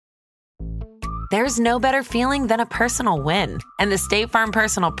There's no better feeling than a personal win. And the State Farm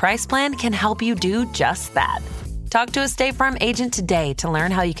Personal Price Plan can help you do just that. Talk to a State Farm agent today to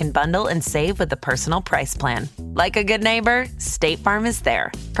learn how you can bundle and save with the Personal Price Plan. Like a good neighbor, State Farm is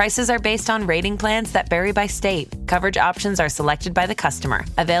there. Prices are based on rating plans that vary by state. Coverage options are selected by the customer.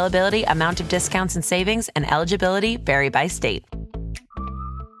 Availability, amount of discounts and savings, and eligibility vary by state.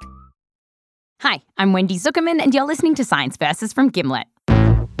 Hi, I'm Wendy Zuckerman, and you're listening to Science Versus from Gimlet.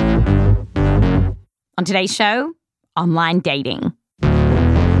 On today's show, online dating.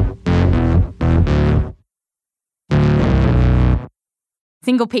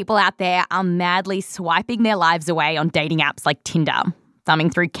 Single people out there are madly swiping their lives away on dating apps like Tinder, thumbing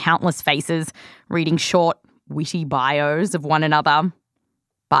through countless faces, reading short, witty bios of one another.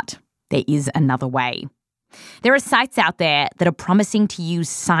 But there is another way. There are sites out there that are promising to use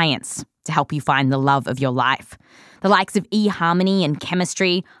science to help you find the love of your life. The likes of eHarmony and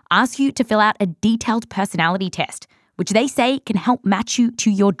Chemistry ask you to fill out a detailed personality test, which they say can help match you to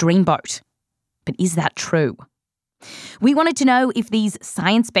your dreamboat. But is that true? We wanted to know if these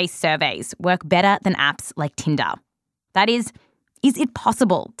science-based surveys work better than apps like Tinder. That is it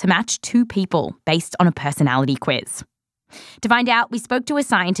possible to match two people based on a personality quiz? To find out, we spoke to a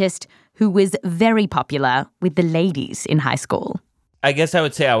scientist who was very popular with the ladies in high school. I guess I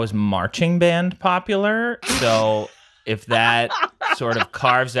would say I was marching band popular. So if that sort of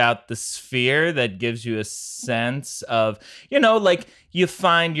carves out the sphere, that gives you a sense of, like you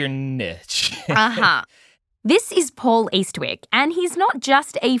find your niche. Uh-huh. This is Paul Eastwick, and he's not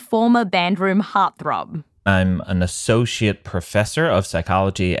just a former bandroom heartthrob. I'm an associate professor of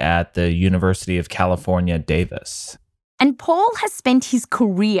psychology at the University of California, Davis. And Paul has spent his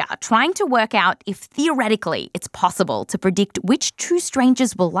career trying to work out if theoretically it's possible to predict which two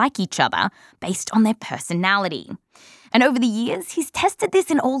strangers will like each other based on their personality. And over the years, he's tested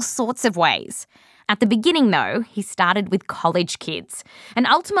this in all sorts of ways. At the beginning, though, he started with college kids and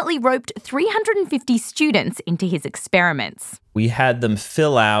ultimately roped 350 students into his experiments. We had them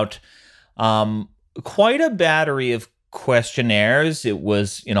fill out quite a battery of questionnaires. It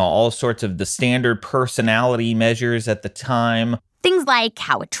was, all sorts of the standard personality measures at the time. Things like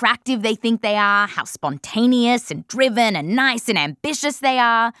how attractive they think they are, how spontaneous and driven and nice and ambitious they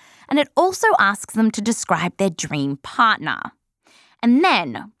are. And it also asks them to describe their dream partner. And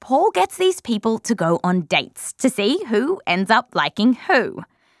then Paul gets these people to go on dates to see who ends up liking who.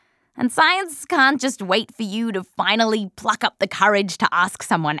 And science can't just wait for you to finally pluck up the courage to ask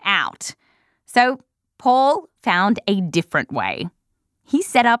someone out. So Paul found a different way. He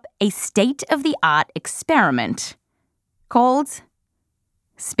set up a state-of-the-art experiment called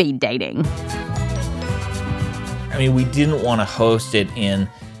speed dating. I mean, we didn't want to host it in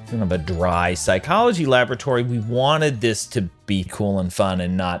kind of a dry psychology laboratory. We wanted this to be cool and fun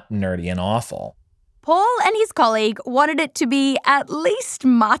and not nerdy and awful. Paul and his colleague wanted it to be at least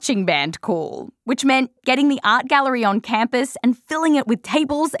marching band cool, which meant getting the art gallery on campus and filling it with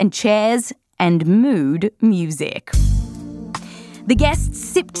tables and chairs and mood music. The guests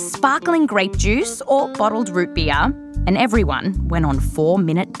sipped sparkling grape juice or bottled root beer, and everyone went on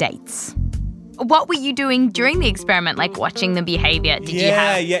 4-minute dates. What were you doing during the experiment, like watching the behavior?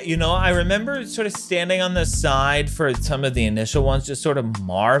 Yeah. I remember sort of standing on the side for some of the initial ones, just sort of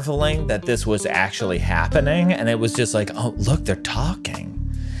marveling that this was actually happening. And it was just like, oh, look, they're talking.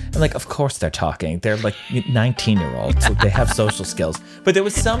 And like, of course they're talking. They're like 19-year-olds. So they have social skills. But there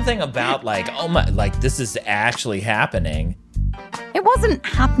was something about like, oh my, like this is actually happening. It wasn't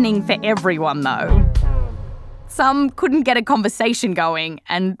happening for everyone, though. Some couldn't get a conversation going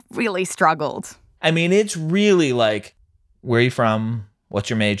and really struggled. I mean, it's really like, where are you from? What's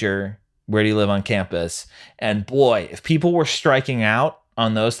your major? Where do you live on campus? And boy, if people were striking out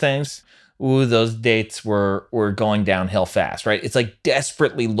on those things, those dates were going downhill fast, right? It's like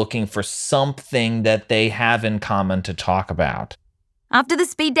desperately looking for something that they have in common to talk about. After the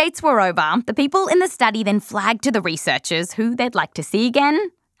speed dates were over, the people in the study then flagged to the researchers who they'd like to see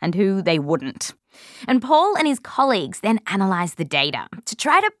again and who they wouldn't. And Paul and his colleagues then analysed the data to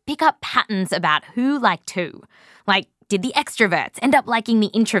try to pick up patterns about who liked who. Like, did the extroverts end up liking the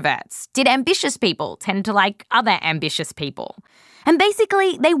introverts? Did ambitious people tend to like other ambitious people? And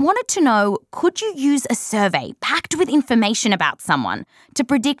basically, they wanted to know, could you use a survey packed with information about someone to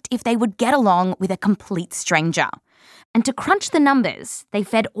predict if they would get along with a complete stranger? And to crunch the numbers, they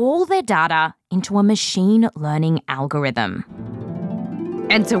fed all their data into a machine learning algorithm.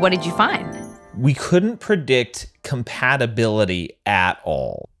 And so what did you find? We couldn't predict compatibility at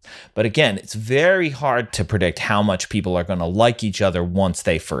all. But again, it's very hard to predict how much people are going to like each other once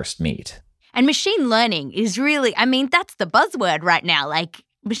they first meet. And machine learning is really, that's the buzzword right now. Like,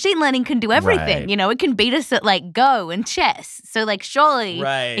 machine learning can do everything. Right. You know, it can beat us at like Go and chess. So like surely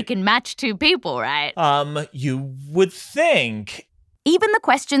Right. it can match two people, right? You would think. Even the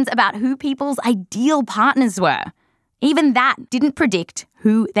questions about who people's ideal partners were, even that didn't predict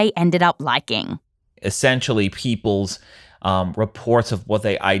who they ended up liking. Essentially, people's reports of what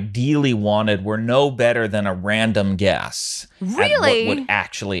they ideally wanted were no better than a random guess Really? at what would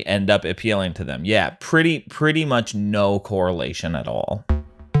actually end up appealing to them. Yeah, pretty much no correlation at all.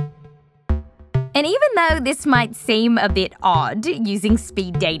 And even though this might seem a bit odd, using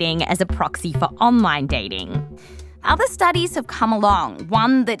speed dating as a proxy for online dating, other studies have come along,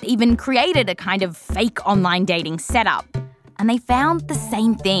 one that even created a kind of fake online dating setup. And they found the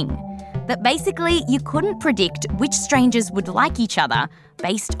same thing, that basically you couldn't predict which strangers would like each other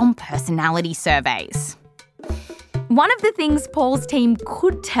based on personality surveys. One of the things Paul's team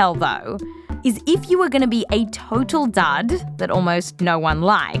could tell, though, is if you were going to be a total dud that almost no one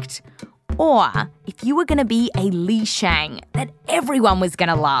liked, or if you were going to be a Li Shang that everyone was going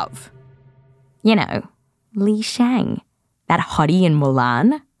to love. You know, Li Shang, that hottie in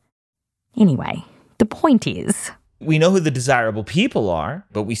Mulan. Anyway, the point is, we know who the desirable people are,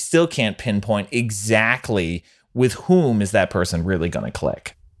 but we still can't pinpoint exactly with whom is that person really going to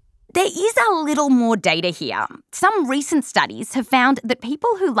click. there is a little more data here. Some recent studies have found that people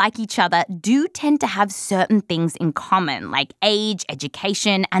who like each other do tend to have certain things in common, like age,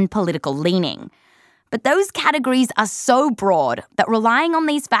 education, and political leaning. But those categories are so broad that relying on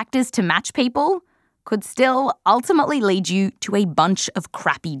these factors to match people could still ultimately lead you to a bunch of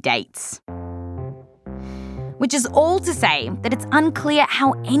crappy dates. Which is all to say that it's unclear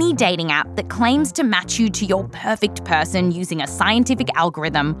how any dating app that claims to match you to your perfect person using a scientific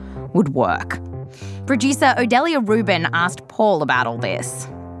algorithm would work. Producer Odelia Rubin asked Paul about all this.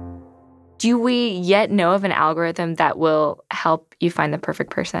 Do we yet know of an algorithm that will help you find the perfect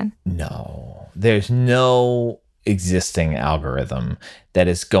person? No, there's no existing algorithm that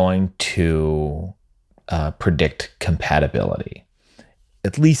is going to predict compatibility.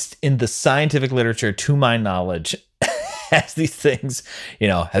 At least in the scientific literature, to my knowledge, as these things,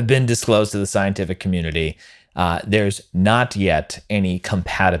 have been disclosed to the scientific community, there's not yet any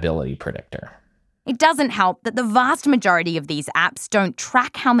compatibility predictor. It doesn't help that the vast majority of these apps don't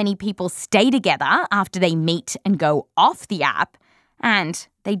track how many people stay together after they meet and go off the app, and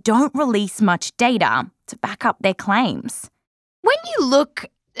they don't release much data to back up their claims. When you look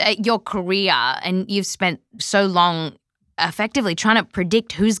at your career and you've spent so long effectively trying to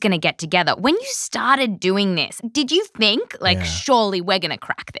predict who's going to get together, when you started doing this, did you think, surely we're going to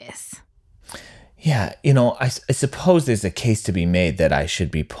crack this? Yeah, I suppose there's a case to be made that I should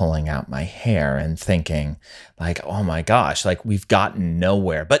be pulling out my hair and thinking, oh my gosh, we've gotten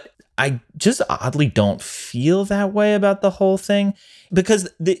nowhere. But I just oddly don't feel that way about the whole thing, because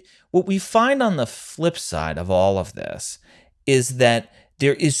what we find on the flip side of all of this is that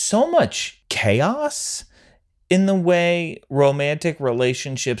there is so much chaos in the way romantic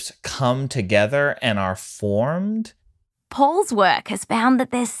relationships come together and are formed. Paul's work has found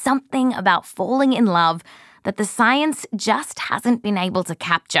that there's something about falling in love that the science just hasn't been able to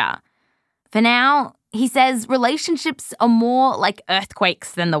capture. For now, he says relationships are more like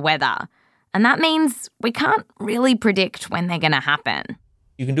earthquakes than the weather. And that means we can't really predict when they're going to happen.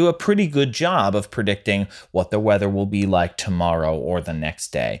 You can do a pretty good job of predicting what the weather will be like tomorrow or the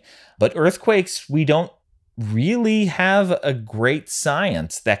next day. But earthquakes, we don't really have a great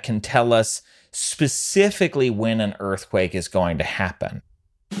science that can tell us specifically when an earthquake is going to happen.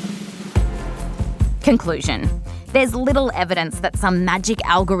 Conclusion. There's little evidence that some magic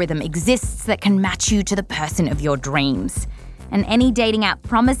algorithm exists that can match you to the person of your dreams. And any dating app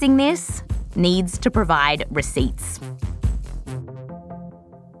promising this needs to provide receipts.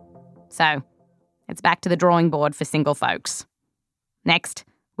 So, it's back to the drawing board for single folks. Next,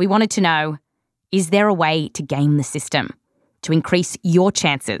 we wanted to know, is there a way to game the system to increase your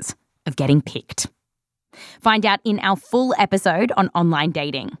chances of getting picked? Find out in our full episode on online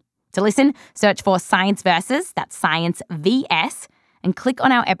dating. To listen, search for Science Versus, that's Science VS, and click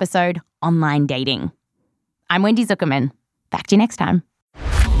on our episode Online Dating. I'm Wendy Zuckerman. Back to you next time.